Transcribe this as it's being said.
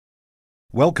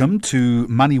Welcome to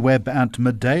MoneyWeb at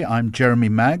midday. I'm Jeremy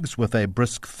Maggs with a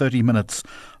brisk 30 minutes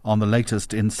on the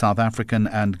latest in South African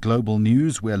and global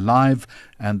news. We're live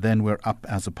and then we're up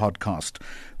as a podcast.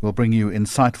 We'll bring you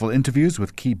insightful interviews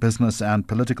with key business and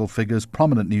political figures,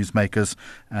 prominent newsmakers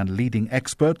and leading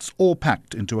experts, all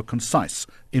packed into a concise,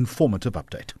 informative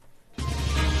update.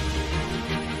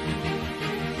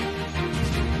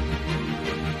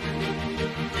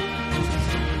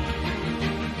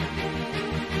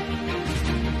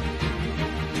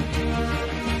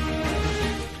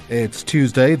 It's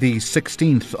Tuesday, the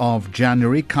 16th of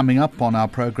January. Coming up on our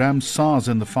program, SARS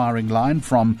in the firing line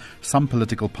from some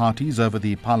political parties over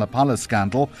the Phala Phala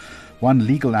scandal. One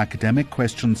legal academic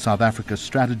questions South Africa's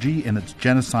strategy in its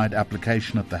genocide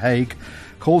application at The Hague.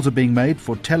 Calls are being made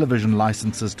for television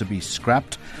licenses to be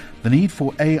scrapped. The need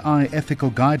for AI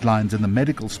ethical guidelines in the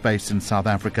medical space in South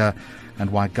Africa, and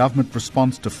why government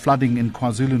response to flooding in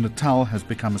KwaZulu-Natal has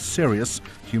become a serious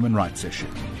human rights issue.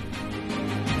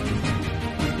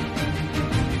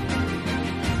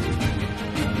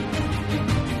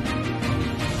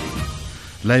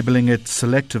 Labelling it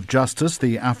selective justice,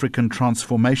 the African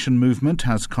Transformation Movement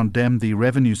has condemned the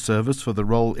Revenue Service for the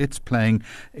role it's playing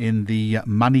in the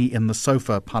money in the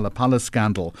sofa Phala Phala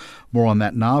scandal. More on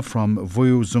that now from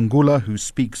Vuyo Zungula, who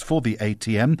speaks for the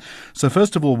ATM. So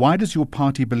first of all, why does your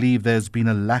party believe there's been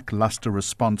a lackluster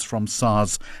response from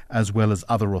SARS as well as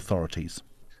other authorities?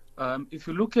 If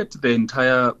you look at the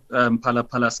entire Phala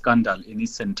Phala scandal in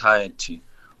its entirety,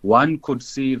 one could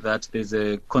see that there's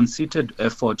a concerted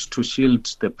effort to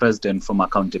shield the president from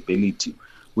accountability.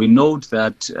 We note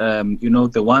that,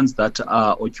 the ones that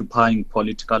are occupying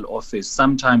political office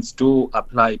sometimes do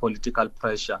apply political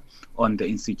pressure on the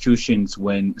institutions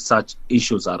when such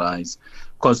issues arise.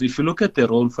 Because if you look at the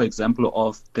role, for example,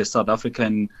 of the South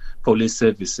African police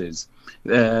services,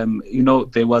 there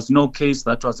was no case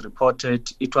that was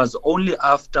reported. It was only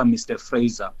after Mr.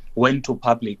 Fraser went to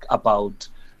public about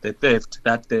the theft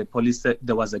that the police said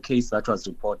there was a case that was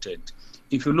reported.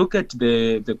 If you look at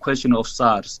the question of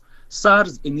SARS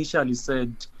initially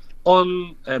said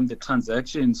all the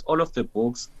transactions, all of the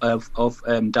books of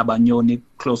Dabanyoni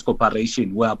Close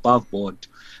Corporation were above board.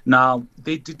 Now,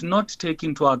 they did not take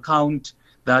into account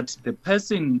that the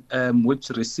person which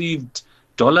received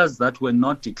dollars that were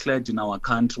not declared in our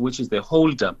country, which is the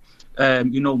holder,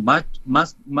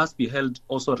 must be held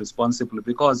also responsible,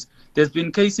 because there's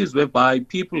been cases whereby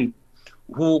people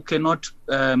who cannot,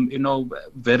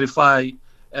 verify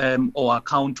or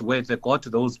account where they got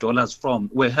those dollars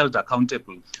from were held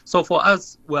accountable. So for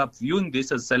us, we are viewing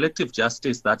this as selective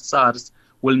justice, that SARS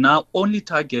will now only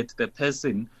target the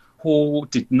person who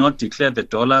did not declare the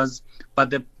dollars, but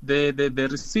the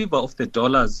receiver of the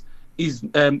dollars is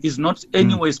not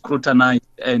anyway scrutinized,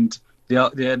 and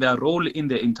their role in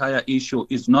the entire issue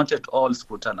is not at all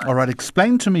scrutinized. All right,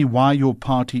 explain to me why your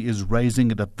party is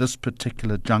raising it at this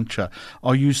particular juncture.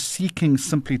 Are you seeking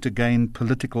simply to gain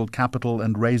political capital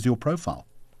and raise your profile?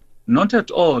 Not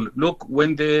at all. Look,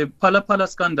 when the Phala Phala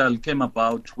scandal came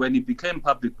about, when it became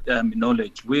public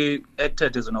knowledge, we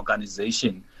acted as an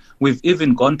organization. We've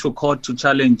even gone to court to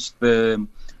challenge the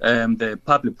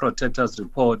public protector's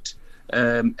report.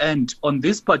 And on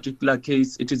this particular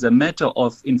case, it is a matter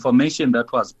of information that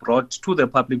was brought to the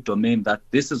public domain that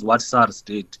this is what SARS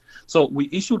did. So we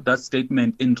issued that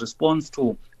statement in response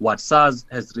to what SARS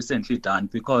has recently done,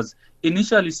 because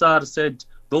initially SARS said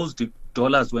those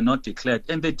dollars were not declared,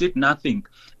 and they did nothing.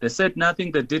 They said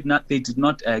nothing, they did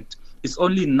not act. It's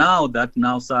only now that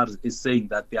SARS is saying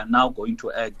that they are now going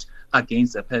to act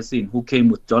against a person who came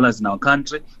with dollars in our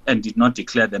country and did not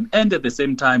declare them. And at the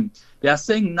same time, they are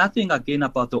saying nothing again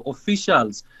about the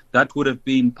officials that would have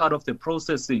been part of the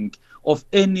processing of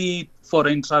any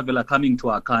foreign traveler coming to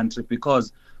our country,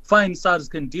 because fine, SARS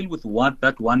can deal with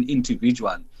that one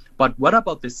individual. But what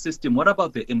about the system? What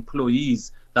about the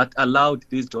employees that allowed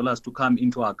these dollars to come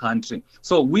into our country?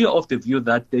 So we are of the view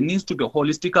that there needs to be a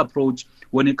holistic approach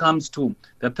when it comes to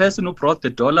the person who brought the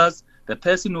dollars, the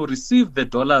person who received the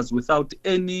dollars without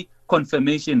any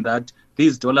confirmation that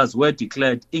these dollars were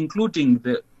declared, including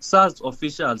the SARS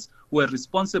officials who were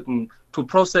responsible to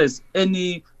process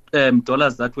any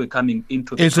dollars that were coming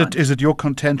into the country. Is it your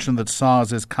contention that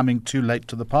SARS is coming too late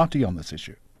to the party on this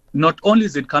issue? Not only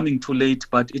is it coming too late,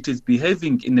 but it is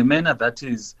behaving in a manner that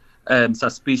is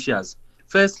suspicious.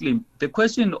 Firstly, the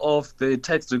question of the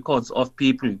tax records of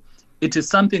people, it is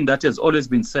something that has always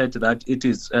been said that it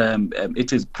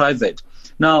is private.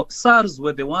 Now, SARS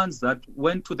were the ones that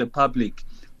went to the public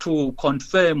to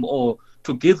confirm or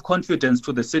to give confidence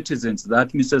to the citizens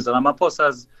that Mrs.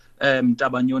 Ramaphosa's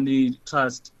Dabanyoni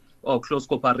Trust or close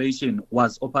cooperation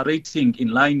was operating in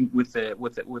line with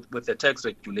the tax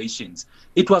regulations.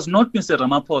 It was not Mr.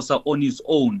 Ramaphosa on his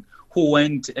own who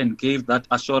went and gave that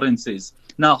assurances.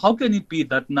 Now, how can it be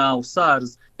that now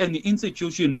SARS, any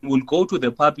institution, will go to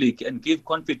the public and give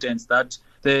confidence that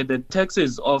the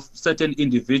taxes of certain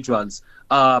individuals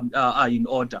are in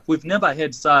order? We've never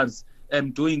had SARS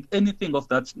doing anything of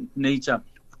that nature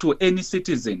to any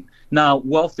citizen. Now,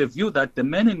 we're of the view that the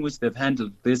manner in which they've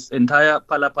handled this entire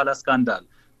Phala scandal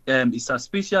is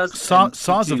suspicious.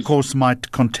 SARS, of course,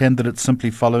 might contend that it's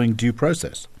simply following due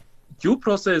process. Due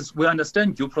process, we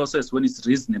understand due process when it's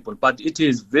reasonable, but it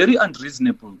is very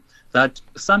unreasonable that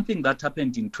something that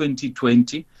happened in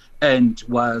 2020 and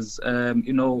was,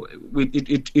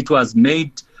 it was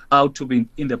made out to be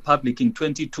in the public in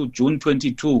June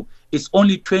 22. It's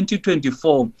only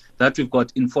 2024 that we've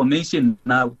got information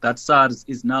now that SARS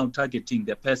is now targeting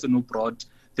the person who brought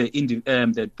the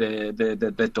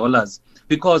dollars.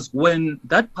 Because when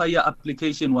that PAYA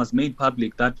application was made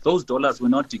public, that those dollars were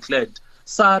not declared,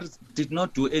 SARS did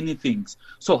not do anything.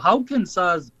 So how can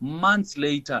SARS months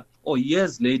later or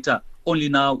years later only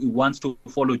now it wants to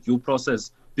follow due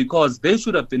process? Because they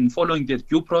should have been following the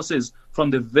due process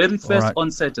from the very first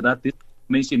onset that this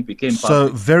information became public. So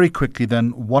very quickly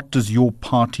then, what does your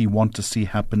party want to see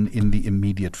happen in the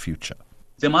immediate future?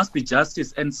 There must be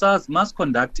justice, and SARS must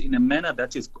conduct in a manner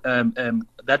that is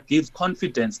that gives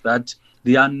confidence that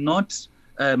they are not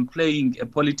playing a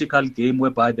political game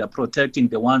whereby they are protecting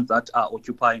the ones that are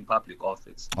occupying public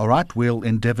office. All right, we'll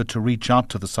endeavour to reach out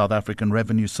to the South African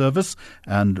Revenue Service.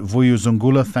 And Vuyo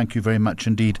Zungula, thank you very much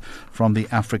indeed from the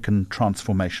African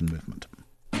Transformation Movement.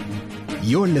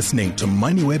 You're listening to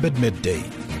MoneyWeb at midday.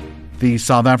 The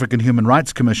South African Human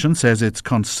Rights Commission says it's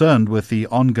concerned with the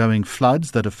ongoing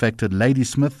floods that affected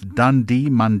Ladysmith, Dundee,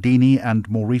 Mandini, and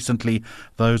more recently,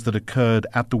 those that occurred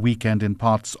at the weekend in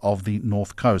parts of the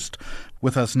North Coast.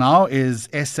 With us now is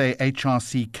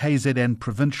SAHRC KZN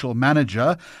Provincial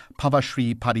Manager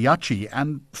Pavashri Padiachi.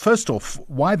 And first off,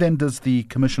 why then does the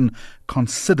Commission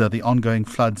consider the ongoing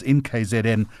floods in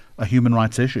KZN a human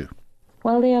rights issue?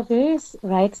 Well, there are various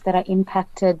rights that are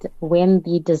impacted when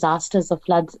the disasters or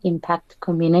floods impact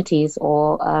communities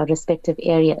or respective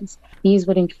areas. These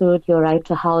would include your right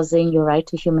to housing, your right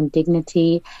to human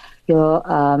dignity, your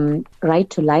right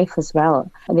to life as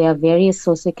well. There are various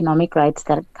socioeconomic rights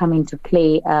that come into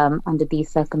play under these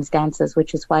circumstances,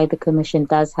 which is why the Commission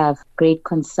does have great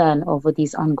concern over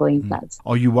these ongoing floods.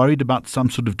 Are you worried about some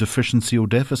sort of deficiency or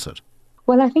deficit?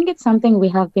 Well, I think it's something we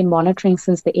have been monitoring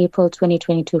since the April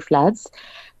 2022 floods.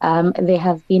 There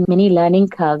have been many learning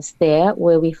curves there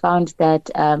where we found that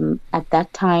at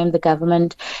that time the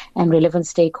government and relevant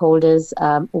stakeholders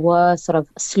were sort of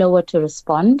slower to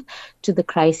respond to the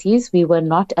crises. We were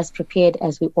not as prepared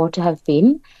as we ought to have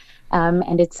been.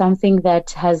 And it's something that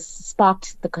has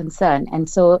sparked the concern. And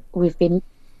so we've been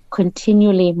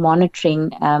continually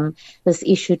monitoring this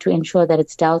issue to ensure that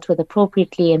it's dealt with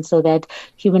appropriately and so that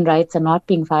human rights are not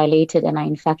being violated and are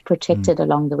in fact protected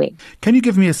along the way. Can you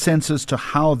give me a sense as to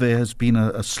how there has been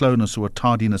a slowness or a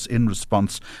tardiness in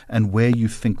response and where you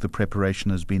think the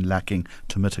preparation has been lacking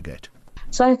to mitigate?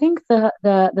 So I think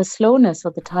the slowness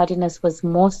or the tardiness was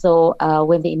more so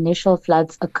when the initial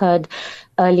floods occurred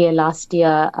earlier last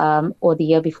year or the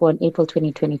year before in April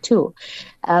 2022.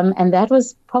 And that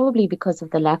was probably because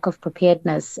of the lack of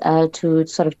preparedness to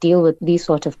sort of deal with these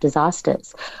sort of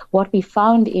disasters. What we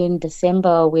found in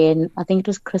December when, I think it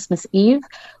was Christmas Eve,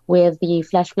 where the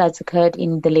flash floods occurred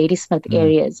in the Ladysmith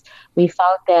areas, we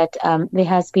found that there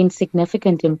has been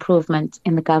significant improvement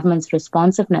in the government's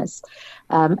responsiveness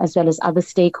as well as other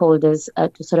stakeholders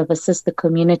to sort of assist the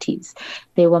communities.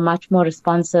 They were much more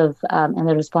responsive and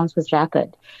the response was rapid.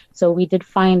 So we did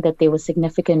find that there were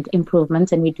significant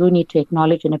improvements and we do need to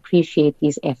acknowledge and appreciate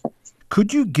these efforts.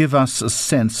 Could you give us a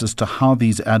sense as to how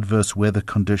these adverse weather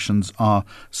conditions are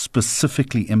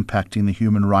specifically impacting the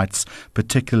human rights,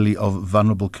 particularly of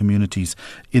vulnerable communities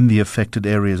in the affected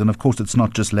areas? And of course, it's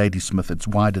not just Ladysmith, it's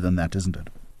wider than that, isn't it?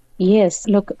 Yes,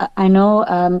 look, I know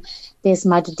there's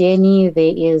Madideni,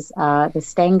 there is the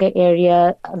Stanger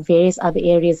area, various other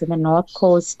areas in the North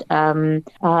Coast.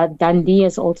 Dundee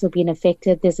has also been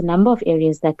affected. There's a number of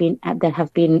areas that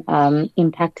have been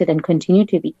impacted and continue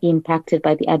to be impacted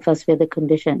by the adverse weather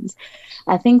conditions.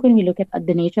 I think when we look at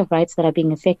the nature of rights that are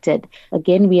being affected,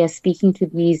 again, we are speaking to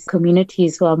these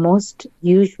communities who are most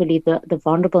usually the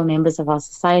vulnerable members of our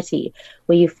society,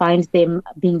 where you find them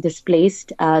being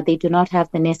displaced. They do not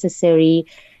have the necessary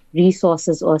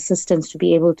resources or assistance to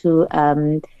be able to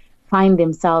find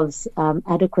themselves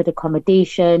adequate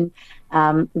accommodation.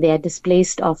 They are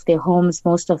displaced of their homes,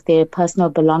 most of their personal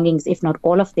belongings, if not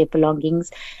all of their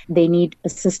belongings. They need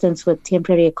assistance with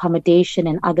temporary accommodation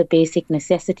and other basic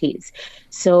necessities.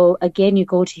 So again, you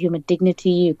go to human dignity,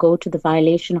 you go to the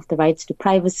violation of the rights to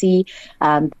privacy.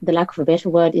 The lack of a better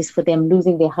word is for them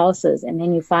losing their houses. And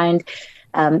then you find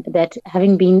that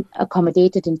having been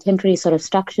accommodated in temporary sort of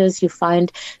structures, you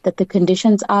find that the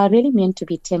conditions are really meant to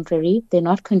be temporary. They're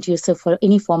not conducive for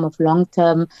any form of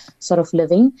long-term sort of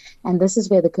living. And this is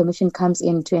where the Commission comes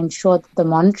in to ensure the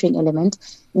monitoring element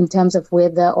in terms of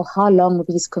whether or how long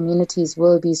these communities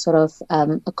will be sort of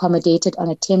accommodated on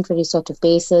a temporary sort of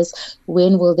basis.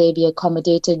 When will they be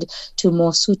accommodated to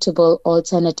more suitable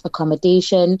alternate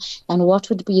accommodation? And what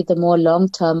would be the more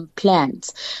long-term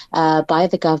plans by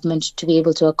the government to be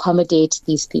able to accommodate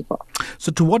these people?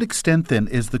 So to what extent then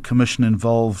is the Commission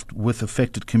involved with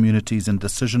affected communities in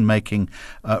decision-making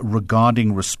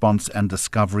regarding response and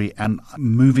discovery, and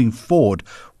moving forward,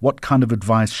 what kind of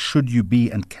advice should you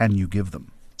be and can you give them?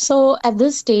 So at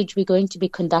this stage, we're going to be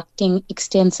conducting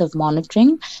extensive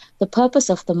monitoring. The purpose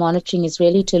of the monitoring is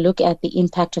really to look at the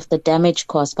impact of the damage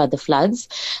caused by the floods.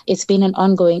 It's been an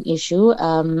ongoing issue.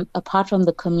 Apart from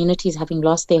the communities having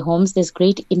lost their homes, there's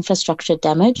great infrastructure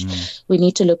damage. We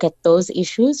need to look at those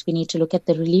issues. We need to look at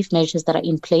the relief measures that are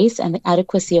in place and the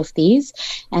adequacy of these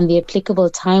and the applicable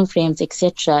timeframes,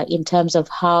 etc., in terms of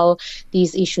how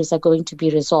these issues are going to be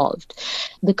resolved.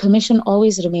 The Commission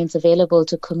always remains available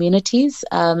to communities,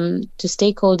 to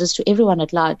stakeholders, to everyone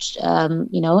at large,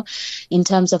 in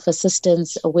terms of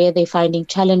assistance, where they're finding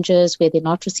challenges, where they're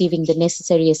not receiving the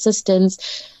necessary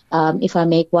assistance. If I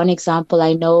make one example,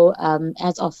 I know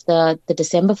as of the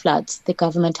December floods, the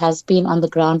government has been on the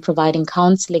ground providing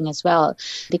counselling as well,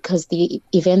 because the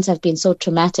events have been so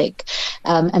traumatic.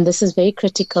 And this is very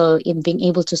critical in being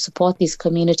able to support these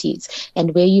communities.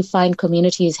 And where you find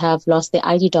communities have lost their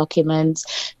ID documents,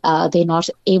 they're not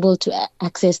able to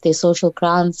access their social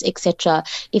grants, etc.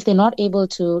 If they're not able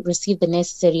to receive the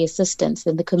necessary assistance,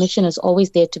 then the Commission is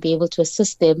always there to be able to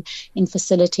assist them in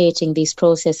facilitating these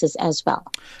processes as well.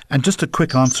 And just a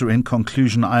quick answer in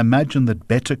conclusion, I imagine that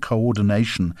better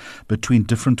coordination between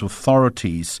different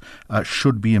authorities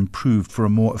should be improved for a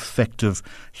more effective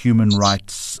human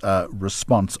rights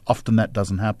response. Often that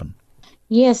doesn't happen.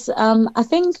 Yes, I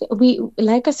think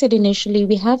like I said initially,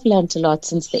 we have learned a lot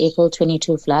since the April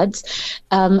 22 floods.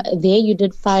 There you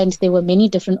did find there were many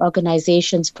different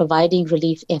organizations providing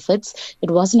relief efforts.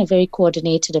 It wasn't a very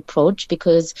coordinated approach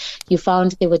because you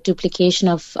found there were duplication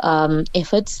of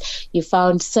efforts. You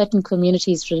found certain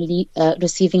communities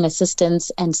receiving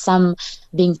assistance and some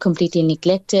being completely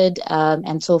neglected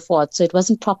and so forth. So it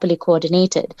wasn't properly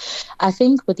coordinated. I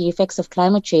think with the effects of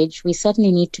climate change, we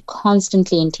certainly need to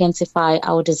constantly intensify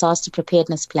our disaster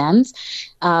preparedness plans,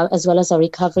 as well as our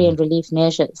recovery and relief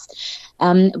measures.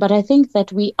 But I think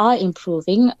that we are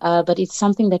improving, but it's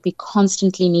something that we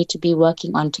constantly need to be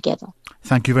working on together.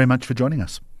 Thank you very much for joining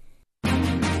us.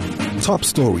 Top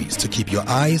stories to keep your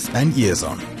eyes and ears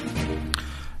on.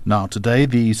 Now, today,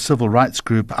 the civil rights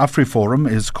group AfriForum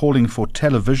is calling for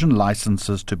television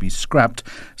licenses to be scrapped,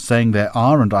 saying they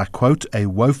are, and I quote, a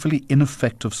woefully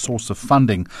ineffective source of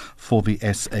funding for the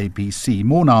SABC.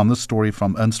 More now on this story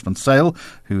from Ernst van Zyl,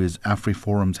 who is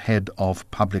AfriForum's head of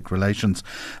public relations.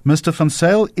 Mr. van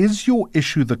Zyl, is your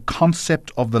issue the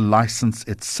concept of the license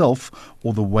itself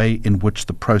or the way in which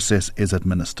the process is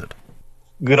administered?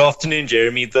 Good afternoon,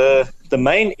 Jeremy. The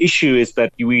main issue is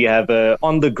that we have a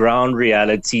on-the-ground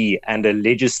reality and a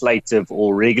legislative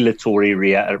or regulatory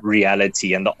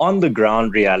reality. And the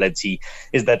on-the-ground reality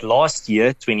is that last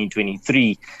year,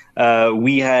 2023,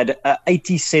 we had an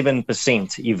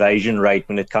 87% evasion rate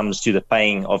when it comes to the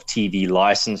paying of TV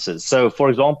licenses. So, for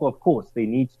example, of course, there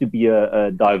needs to be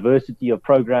a diversity of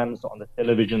programs on the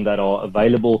television that are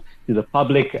available to the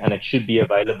public, and it should be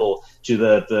available to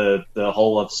the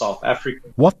whole of South Africa.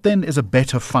 What then is a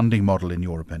better funding model, in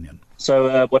your opinion?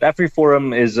 So what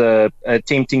AfriForum is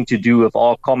attempting to do with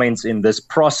our comments in this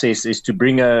process is to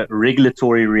bring a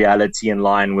regulatory reality in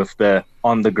line with the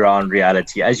on-the-ground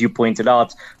reality. As you pointed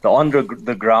out, the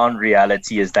on-the-ground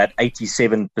reality is that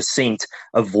 87%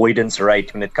 avoidance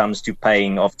rate when it comes to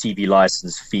paying of TV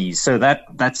license fees. So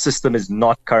that system is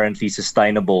not currently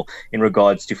sustainable in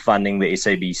regards to funding the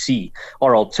SABC.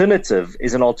 Our alternative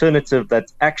is an alternative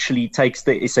that actually takes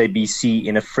the SABC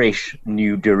in a fresh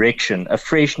new direction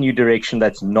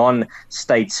that's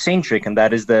non-state centric, and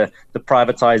that is the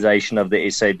privatization of the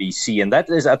SABC. And that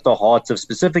is at the heart of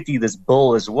specifically this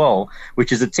bill as well,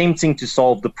 which is attempting to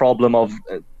solve the problem of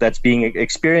that's being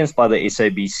experienced by the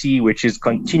SABC, which is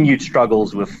continued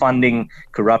struggles with funding,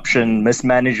 corruption,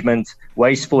 mismanagement,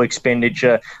 wasteful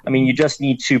expenditure. I mean, you just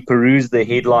need to peruse the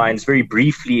headlines very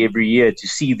briefly every year to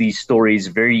see these stories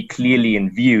very clearly in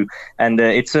view. And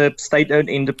it's a state-owned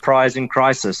enterprise in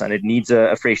crisis, and it needs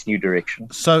a fresh new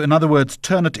direction. So, in other words,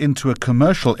 turn it into a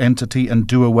commercial entity and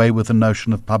do away with the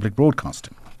notion of public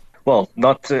broadcasting. Well,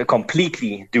 not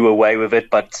completely do away with it,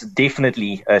 but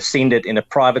definitely send it in a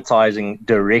privatizing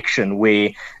direction where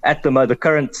at the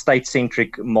current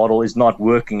state-centric model is not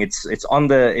working. It's on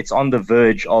the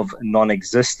verge of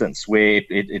non-existence where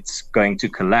it's going to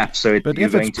collapse. So but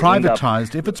if it's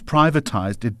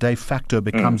privatized, it de facto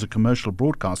becomes a commercial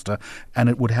broadcaster, and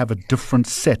it would have a different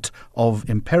set of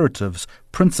imperatives.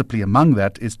 Principally among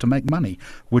that is to make money,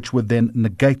 which would then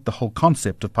negate the whole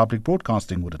concept of public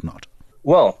broadcasting, would it not?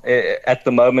 Well, at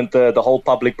the moment, the whole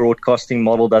public broadcasting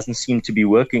model doesn't seem to be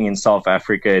working in South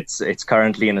Africa. It's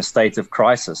currently in a state of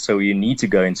crisis, so you need to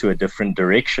go into a different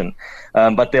direction.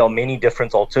 But there are many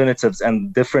different alternatives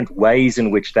and different ways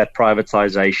in which that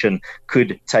privatization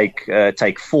could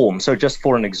take form. So just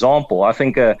for an example, I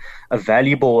think a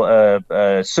valuable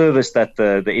service that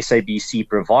the SABC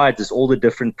provides is all the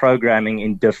different programming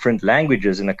in different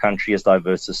languages in a country as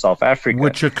diverse as South Africa.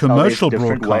 Which a commercial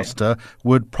broadcaster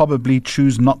would probably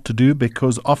choose not to do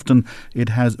because often it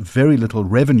has very little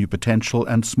revenue potential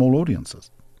and small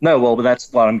audiences. No, well, but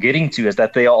that's what I'm getting to, is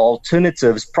that there are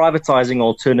alternatives, privatizing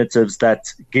alternatives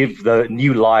that give the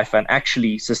new life and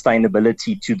actually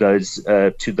sustainability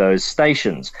to those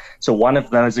stations. So one of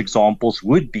those examples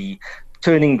would be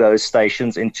turning those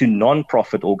stations into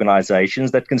non-profit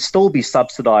organizations that can still be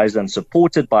subsidized and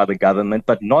supported by the government,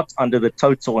 but not under the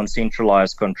total and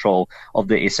centralized control of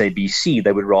the SABC.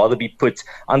 They would rather be put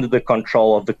under the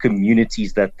control of the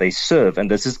communities that they serve. And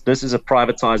this is a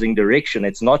privatizing direction.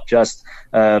 It's not just,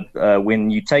 when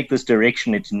you take this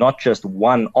direction, it's not just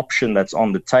one option that's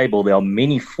on the table. There are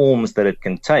many forms that it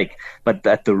can take, but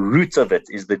at the root of it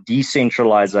is the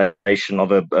decentralization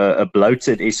of a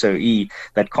bloated SOE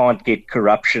that can't get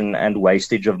corruption and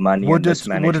wastage of money and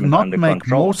mismanagement under control. Would it not make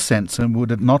more sense, and would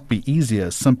it not be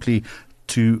easier simply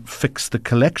to fix the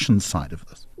collection side of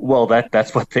this? Well,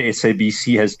 that's what the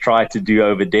SABC has tried to do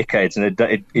over decades, and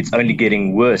it's only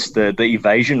getting worse. The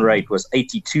evasion rate was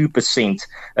 82%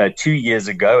 2 years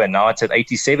ago, and now it's at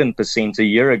 87% a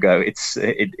year ago.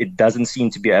 It doesn't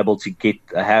seem to be able to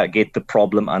get the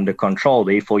problem under control.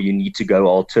 Therefore, you need to go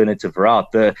alternative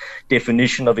route. The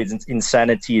definition of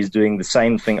insanity is doing the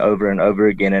same thing over and over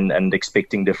again and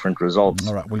expecting different results.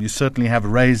 All right. Well, you certainly have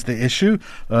raised the issue.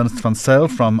 Ernst van Zyl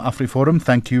from AfriForum,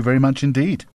 thank you very much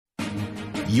indeed.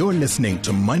 You're listening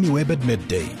to MoneyWeb at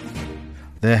Midday.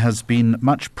 There has been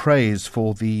much praise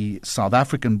for the South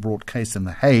African brought case in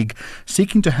The Hague,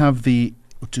 seeking to have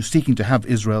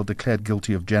Israel declared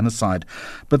guilty of genocide.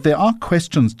 But there are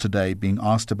questions today being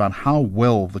asked about how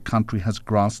well the country has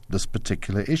grasped this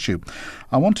particular issue.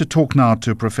 I want to talk now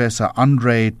to Professor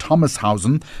Andre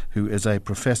Thomashausen, who is a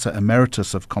Professor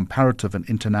Emeritus of Comparative and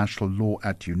International Law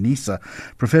at UNISA.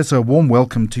 Professor, a warm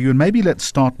welcome to you. And maybe let's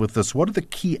start with this. What are the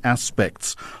key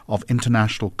aspects of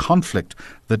international conflict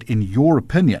that, in your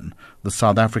opinion, the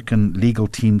South African legal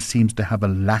team seems to have a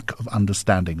lack of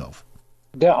understanding of?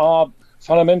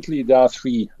 Fundamentally, there are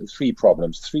three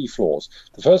problems, three flaws.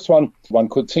 The first one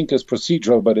could think is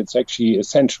procedural, but it's actually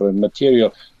essential and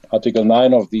material. Article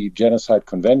 9 of the Genocide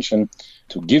Convention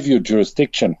to give you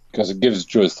jurisdiction, because it gives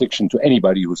jurisdiction to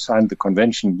anybody who signed the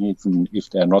convention, even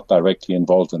if they're not directly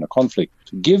involved in a conflict.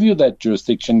 To give you that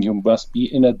jurisdiction, you must be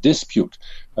in a dispute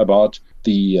about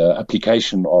the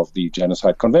application of the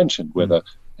Genocide Convention, whether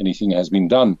anything has been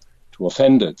done to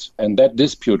offend it. And that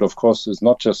dispute, of course, is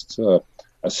not just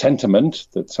a sentiment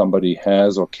that somebody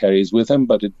has or carries with him,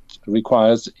 but it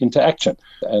requires interaction.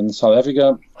 And South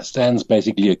Africa stands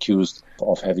basically accused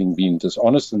of having been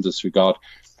dishonest in this regard.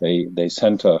 They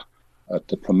sent a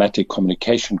diplomatic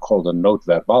communication called a note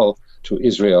verbal to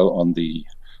Israel on the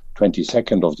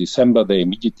 22nd of December. They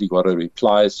immediately got a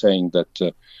reply saying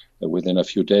that within a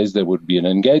few days there would be an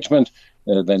engagement.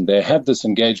 Then they had this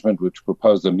engagement, which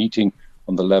proposed a meeting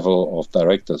on the level of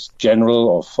Directors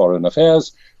General of Foreign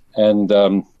Affairs. And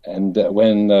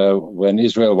when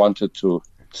Israel wanted to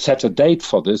set a date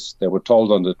for this, they were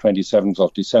told on the 27th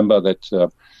of December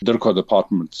that DIRCO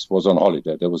Department was on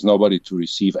holiday. There was nobody to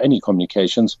receive any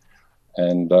communications,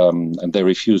 and they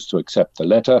refused to accept the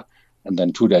letter. And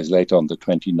then 2 days later, on the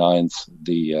 29th,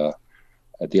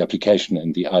 the application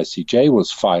in the ICJ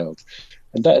was filed.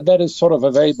 And that is sort of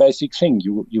a very basic thing.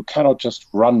 You cannot just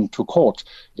run to court.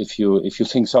 If you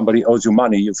think somebody owes you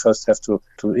money, you first have to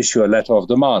issue a letter of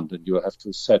demand, and you have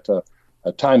to set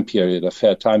a time period, a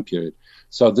fair time period.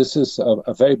 So this is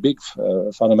a very big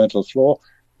fundamental flaw,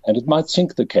 and it might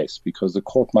sink the case because the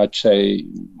court might say,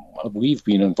 we've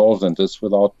been involved in this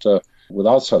without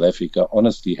South Africa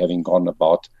honestly having gone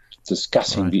about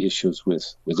discussing the issues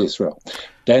with Israel.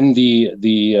 Then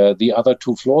the other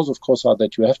two flaws, of course, are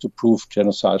that you have to prove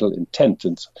genocidal intent.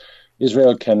 And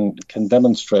Israel can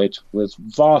demonstrate with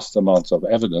vast amounts of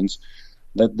evidence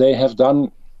that they have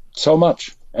done so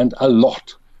much and a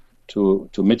lot to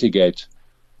mitigate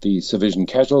the civilian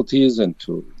casualties and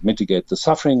to mitigate the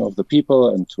suffering of the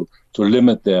people and to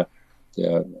limit their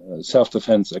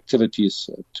self-defense activities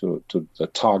to the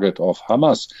target of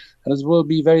Hamas. And it will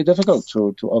be very difficult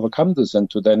to overcome this and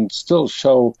to then still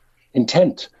show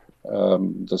intent.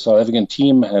 The South African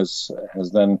team has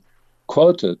then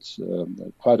quoted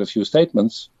quite a few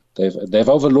statements. They've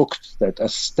overlooked that a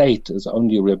state is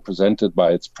only represented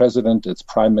by its president, its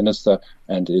prime minister,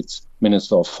 and its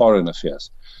minister of foreign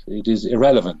affairs. It is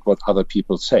irrelevant what other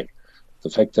people say.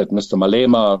 The fact that Mr.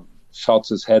 Malema shouts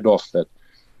his head off that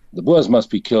the Boers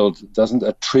must be killed doesn't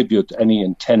attribute any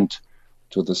intent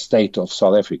to the state of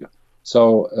South Africa.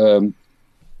 So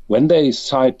when they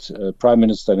cite Prime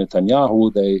Minister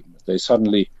Netanyahu, they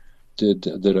suddenly did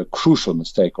a crucial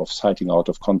mistake of citing out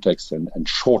of context and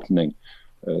shortening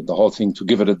the whole thing to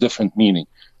give it a different meaning.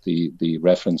 The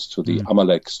reference to the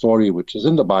Amalek story, which is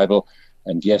in the Bible,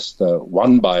 and yes, the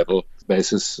one Bible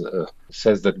basis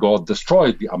says that God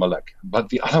destroyed the Amalek, but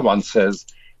the other one says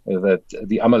that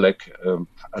the Amalek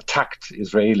attacked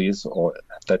Israelis, or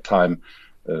at that time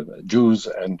Jews,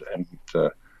 and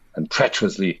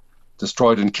treacherously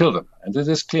destroyed and killed them. And it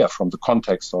is clear from the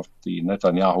context of the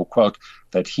Netanyahu quote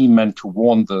that he meant to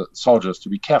warn the soldiers to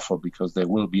be careful because they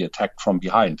will be attacked from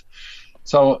behind.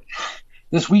 So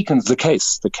this weakens the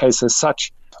case. The case as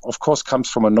such, of course, comes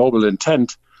from a noble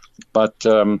intent, but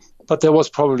there was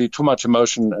probably too much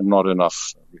emotion and not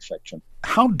enough reflection.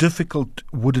 How difficult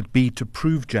would it be to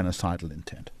prove genocidal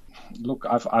intent? Look,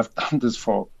 I've done this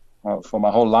for my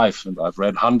whole life, and I've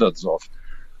read hundreds of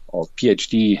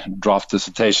PhD draft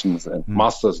dissertations and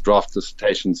master's draft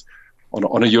dissertations.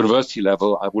 On a university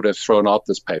level, I would have thrown out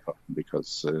this paper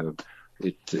because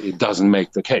it doesn't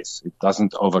make the case. It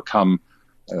doesn't overcome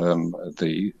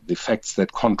the facts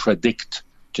that contradict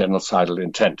genocidal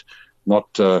intent.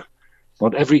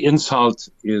 Not every insult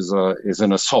is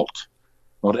an assault.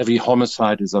 Not every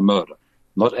homicide is a murder.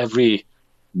 Not every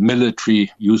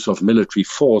military use of military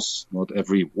force, not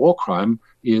every war crime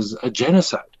is a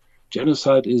genocide.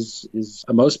 Genocide is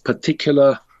a most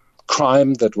particular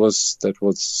crime that was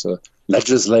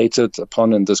legislated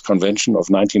upon in this convention of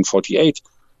 1948,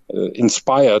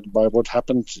 inspired by what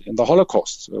happened in the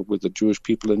Holocaust with the Jewish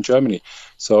people in Germany.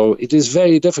 So it is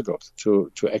very difficult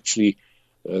to actually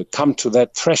come to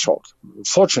that threshold.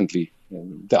 Fortunately,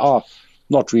 there are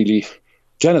not really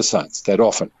genocides that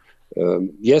often.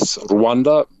 Yes,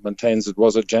 Rwanda maintains it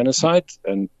was a genocide,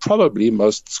 and probably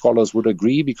most scholars would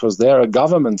agree because there a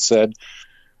government said,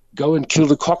 go and kill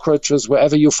the cockroaches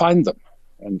wherever you find them.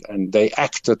 And they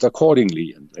acted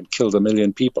accordingly and killed 1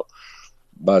 million people.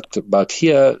 But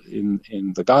here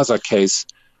in the Gaza case,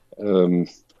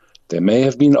 there may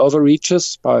have been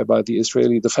overreaches by the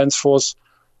Israeli Defense Force.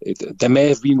 There may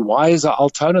have been wiser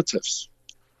alternatives.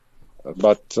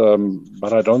 But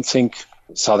I don't think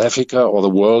South Africa or the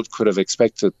world could have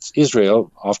expected Israel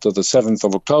after the 7th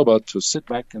of October to sit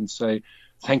back and say,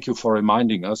 thank you for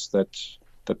reminding us that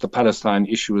the Palestine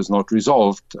issue is not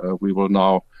resolved. We will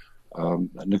now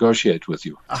negotiate with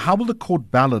you. How will the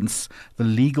court balance the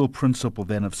legal principle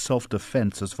then of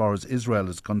self-defense as far as Israel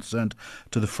is concerned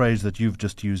to the phrase that you've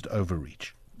just used,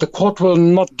 overreach? The court will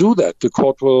not do that. The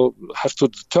court will have to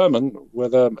determine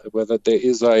whether there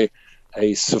is a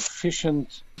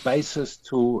sufficient basis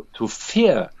to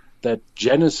fear that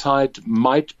genocide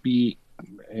might be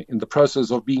in the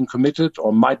process of being committed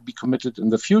or might be committed in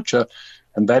the future,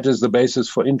 and that is the basis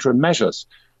for interim measures.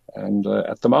 And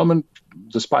at the moment,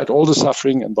 despite all the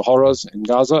suffering and the horrors in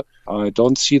Gaza, I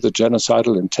don't see the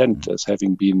genocidal intent as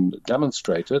having been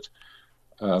demonstrated.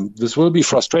 This will be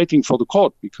frustrating for the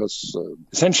court because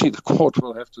essentially the court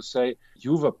will have to say,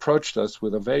 you've approached us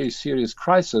with a very serious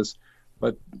crisis,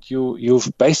 but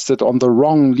you've based it on the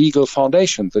wrong legal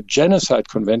foundation. The Genocide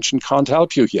Convention can't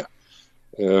help you here.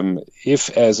 If,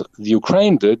 as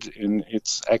Ukraine did in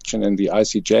its action in the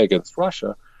ICJ against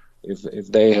Russia, if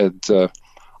they had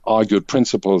argued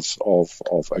principles of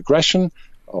aggression,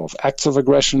 of acts of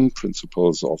aggression,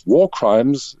 principles of war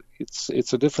crimes,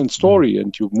 it's a different story,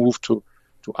 and you move to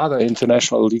to other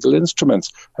international legal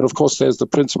instruments. And of course, there's the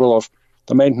principle of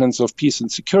the maintenance of peace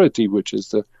and security, which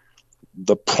is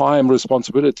the prime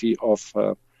responsibility of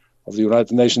the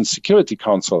United Nations Security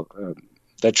Council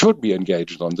that should be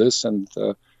engaged on this, and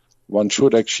one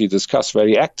should actually discuss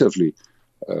very actively,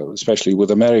 especially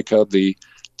with America, the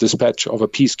dispatch of a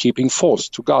peacekeeping force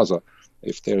to Gaza.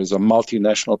 If there is a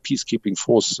multinational peacekeeping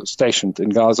force stationed in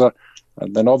Gaza,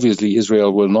 then obviously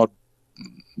Israel will not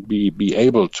be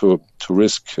able to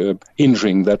risk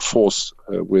injuring that force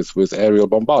with aerial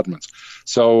bombardments.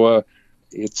 So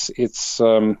it's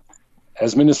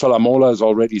as Minister Lamola is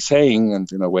already saying,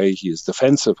 and in a way he is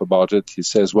defensive about it, he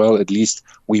says, well, at least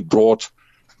we brought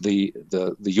the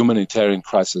humanitarian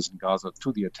crisis in Gaza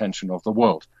to the attention of the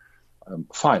world.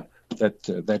 Fine,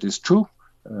 that is true.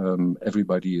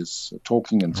 Everybody is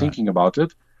talking and thinking about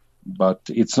it, but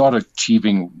it's not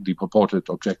achieving the purported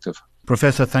objective.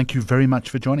 Professor, thank you very much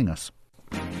for joining us.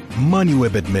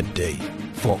 MoneyWeb at midday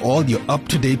for all your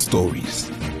up-to-date stories.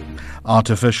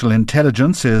 Artificial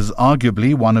intelligence is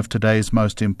arguably one of today's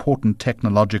most important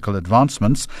technological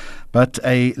advancements, but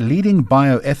a leading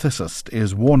bioethicist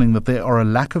is warning that there are a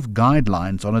lack of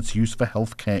guidelines on its use for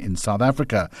healthcare in South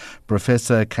Africa.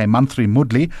 Professor Kaimanthri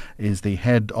Mudli is the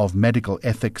head of medical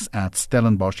ethics at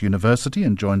Stellenbosch University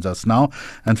and joins us now.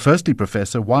 And firstly,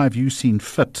 Professor, why have you seen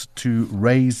fit to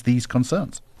raise these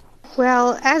concerns?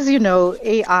 Well, as you know,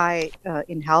 AI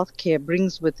in healthcare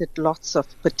brings with it lots of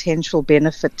potential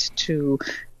benefit to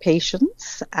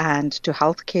patients and to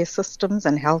healthcare systems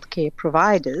and healthcare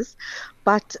providers,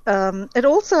 but it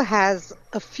also has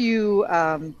a few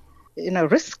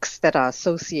risks that are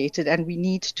associated, and we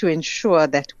need to ensure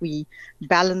that we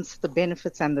balance the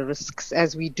benefits and the risks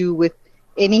as we do with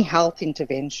any health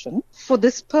intervention. For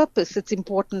this purpose, it's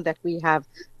important that we have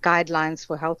guidelines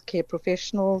for healthcare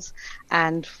professionals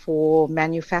and for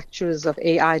manufacturers of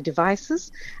AI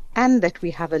devices, and that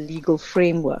we have a legal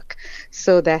framework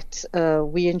so that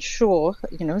we ensure,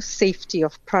 safety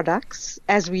of products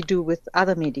as we do with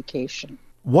other medication.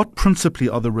 What principally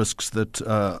are the risks that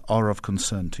are of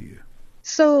concern to you?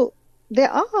 So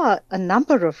there are a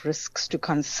number of risks to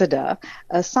consider.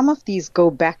 Some of these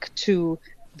go back to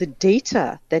the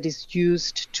data that is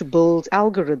used to build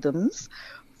algorithms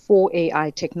for AI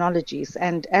technologies.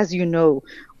 And as you know,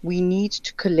 we need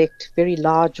to collect very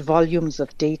large volumes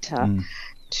of data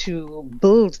to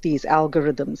build these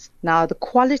algorithms. Now, the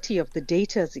quality of the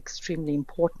data is extremely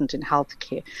important in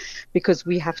healthcare because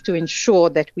we have to ensure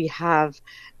that we have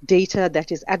data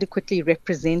that is adequately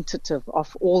representative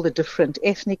of all the different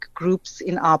ethnic groups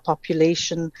in our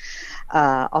population,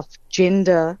 of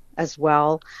gender as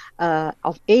well,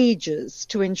 of ages,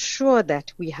 to ensure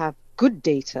that we have good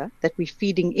data that we're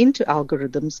feeding into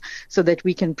algorithms so that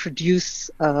we can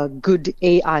produce good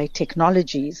AI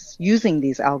technologies using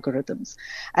these algorithms.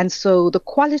 And so the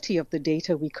quality of the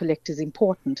data we collect is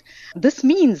important. This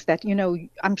means that,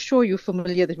 I'm sure you're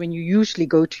familiar that when you usually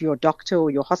go to your doctor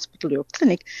or your hospital or your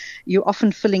clinic, you're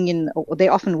often filling in, or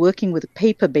they're often working with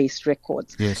paper-based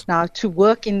records. Yes. Now, to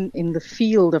work in the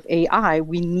field of AI,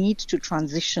 we need to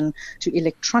transition to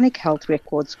electronic health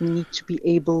records. We need to be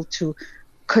able to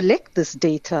collect this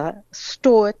data,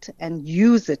 store it, and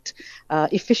use it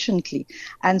efficiently.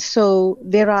 And so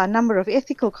there are a number of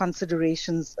ethical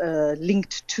considerations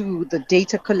linked to the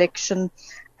data collection,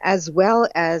 as well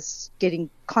as getting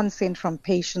consent from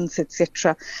patients,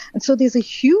 etc. And so there's a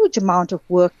huge amount of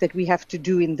work that we have to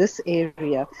do in this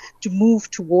area to move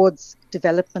towards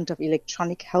development of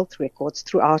electronic health records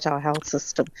throughout our health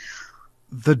system.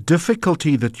 The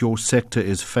difficulty that your sector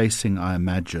is facing, I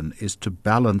imagine, is to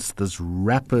balance this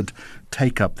rapid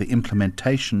take-up, the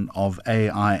implementation of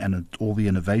AI and all the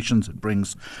innovations it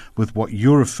brings with what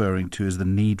you're referring to as the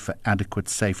need for adequate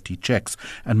safety checks.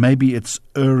 And maybe it's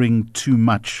erring too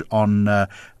much on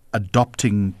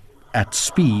adopting at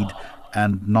speed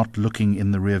and not looking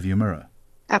in the rearview mirror.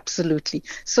 Absolutely.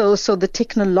 So the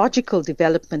technological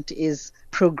development is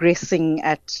progressing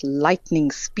at lightning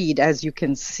speed, as you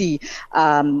can see.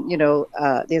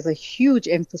 There's a huge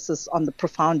emphasis on the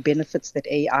profound benefits that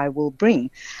AI will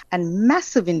bring and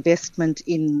massive investment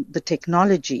in the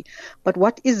technology. But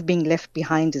what is being left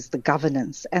behind is the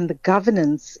governance. And the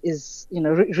governance is,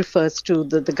 refers to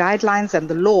the guidelines and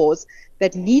the laws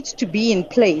that need to be in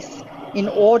place in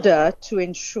order to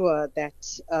ensure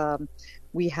that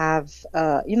we have,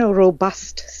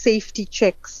 robust safety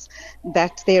checks,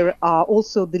 that there are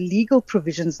also the legal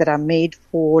provisions that are made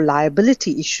for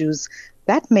liability issues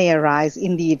that may arise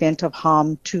in the event of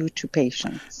harm to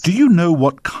patients. Do you know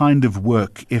what kind of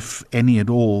work, if any at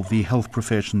all, the Health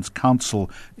Professions Council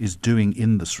is doing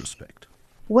in this respect?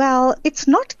 Well, it's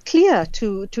not clear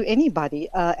to anybody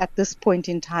at this point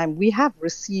in time. We have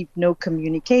received no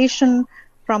communication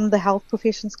from the Health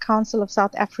Professions Council of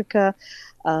South Africa.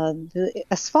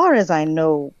 As far as I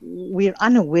know, we're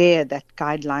unaware that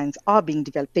guidelines are being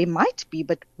developed. They might be,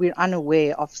 but we're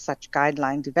unaware of such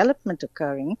guideline development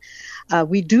occurring.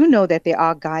 We do know that there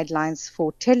are guidelines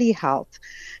for telehealth.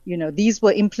 These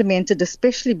were implemented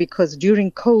especially because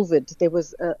during COVID, there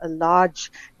was a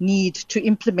large need to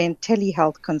implement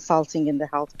telehealth consulting in the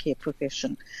healthcare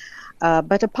profession.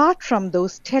 But apart from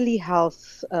those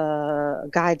telehealth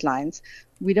guidelines,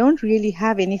 we don't really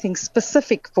have anything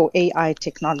specific for AI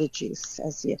technologies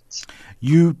as yet.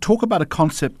 You talk about a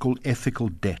concept called ethical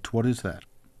debt. What is that?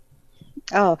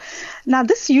 Oh, now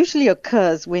this usually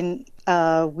occurs when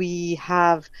we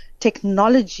have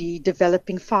technology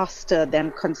developing faster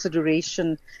than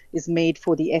consideration is made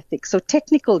for the ethics. So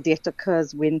technical debt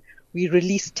occurs when we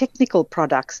release technical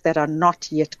products that are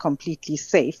not yet completely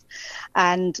safe.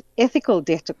 And ethical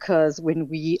debt occurs when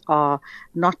we are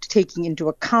not taking into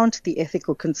account the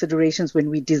ethical considerations when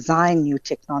we design new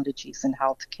technologies in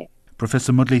healthcare.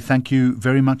 Professor Moodley, thank you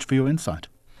very much for your insight.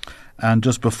 And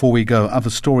just before we go, other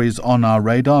stories on our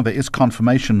radar. There is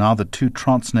confirmation now that 2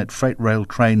 Transnet freight rail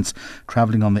trains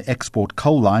travelling on the export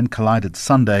coal line collided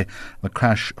Sunday. The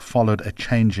crash followed a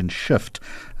change in shift.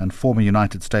 And former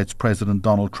United States President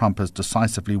Donald Trump has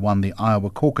decisively won the Iowa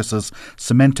caucuses,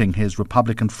 cementing his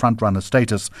Republican frontrunner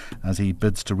status as he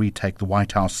bids to retake the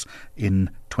White House in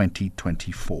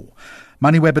 2024.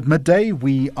 MoneyWeb at midday.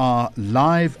 We are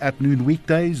live at noon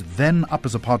weekdays, then up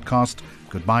as a podcast.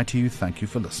 Goodbye to you. Thank you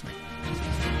for listening.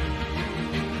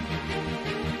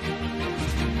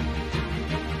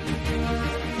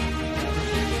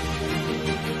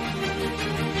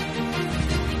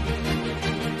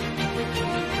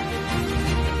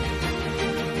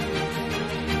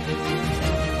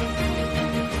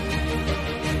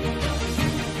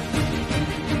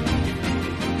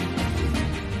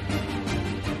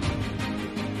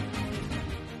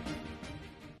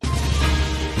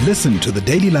 Listen to the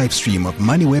daily live stream of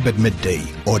MoneyWeb at midday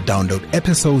or download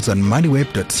episodes on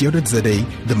moneyweb.co.za,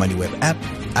 the MoneyWeb app,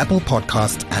 Apple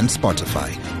Podcast and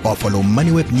Spotify, or follow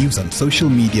MoneyWeb News on social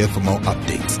media for more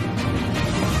updates.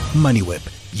 MoneyWeb,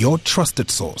 your trusted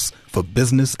source for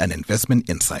business and investment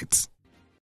insights.